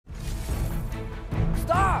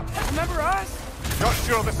Remember us? Not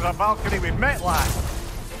sure this is a Valkyrie we met last.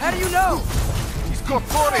 How do you know? She's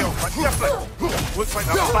corporeal, but different. Looks like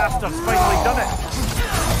the bastard's finally done it.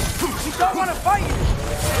 We don't want to fight you!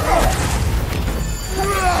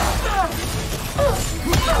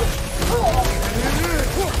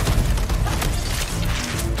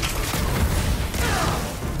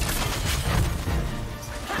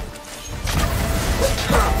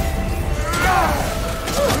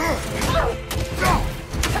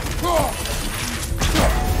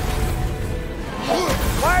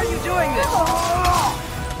 Why are you doing this?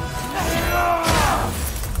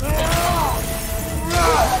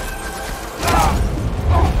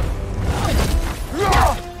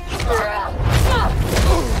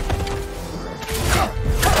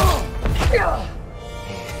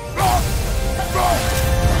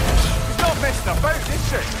 She's not messing about, is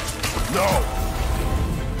she? No!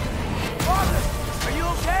 Father, are you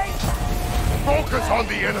okay? Focus on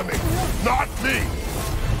the enemy, not me!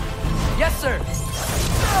 Yes, sir.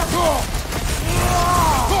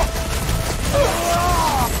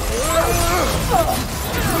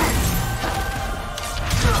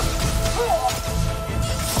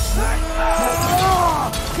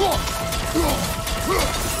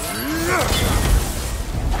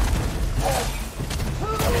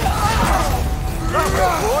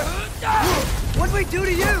 What'd we do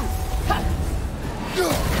to you?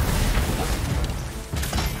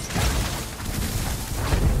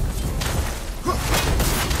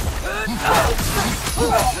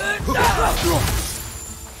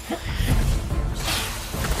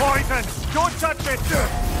 Poison! Don't touch it!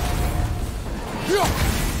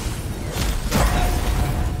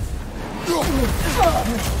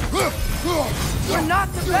 We're not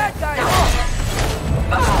the bad guys!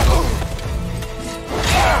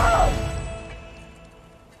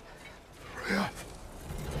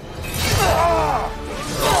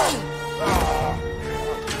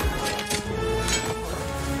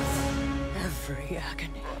 Every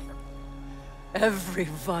agony, every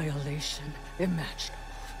violation imaginable.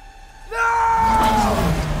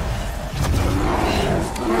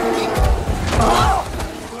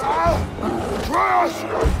 Atreus!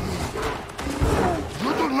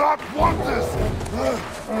 You do not want this!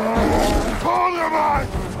 Call your mind!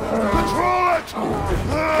 Control it!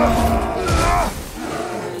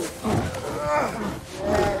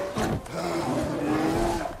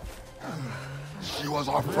 She was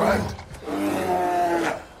our friend.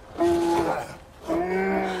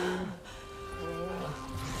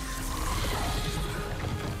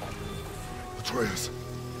 Atreus.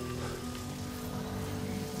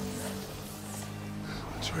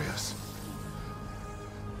 Atreus.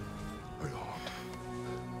 Are you harmed?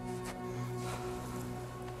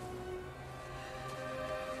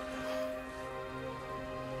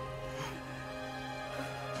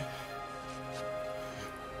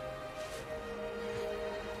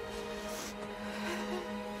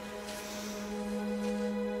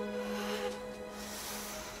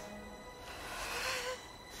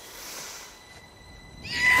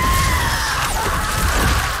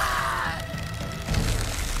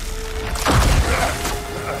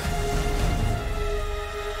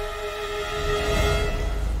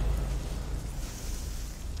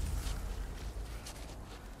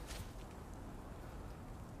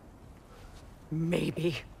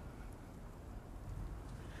 Maybe.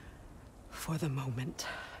 For the moment.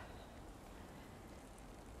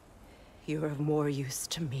 You're of more use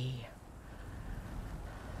to me.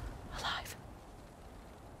 Alive.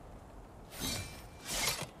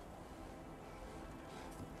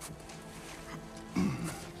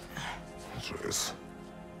 Atreus.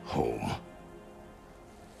 Home.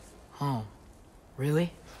 Home?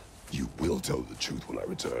 Really? You will tell the truth when I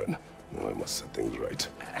return. Now I must set things right.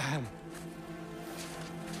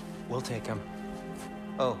 We'll take him.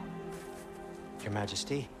 Oh, Your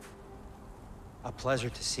Majesty. A pleasure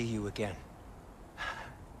to see you again.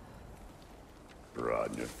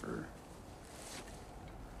 Rodnifer.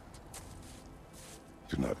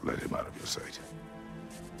 Do not let him out of your sight.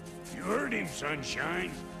 You heard him,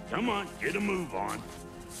 Sunshine. Come on, get a move on.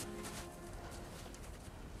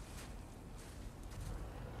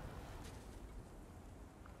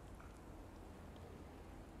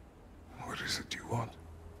 What is it you want?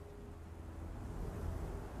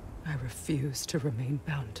 I refuse to remain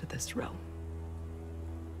bound to this realm.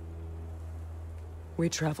 We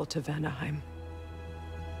travel to Vanaheim.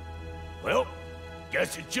 Well,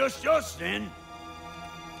 guess it's just us then.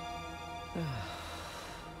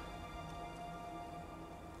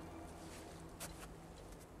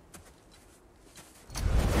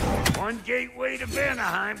 One gateway to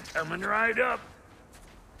Vanaheim coming right up.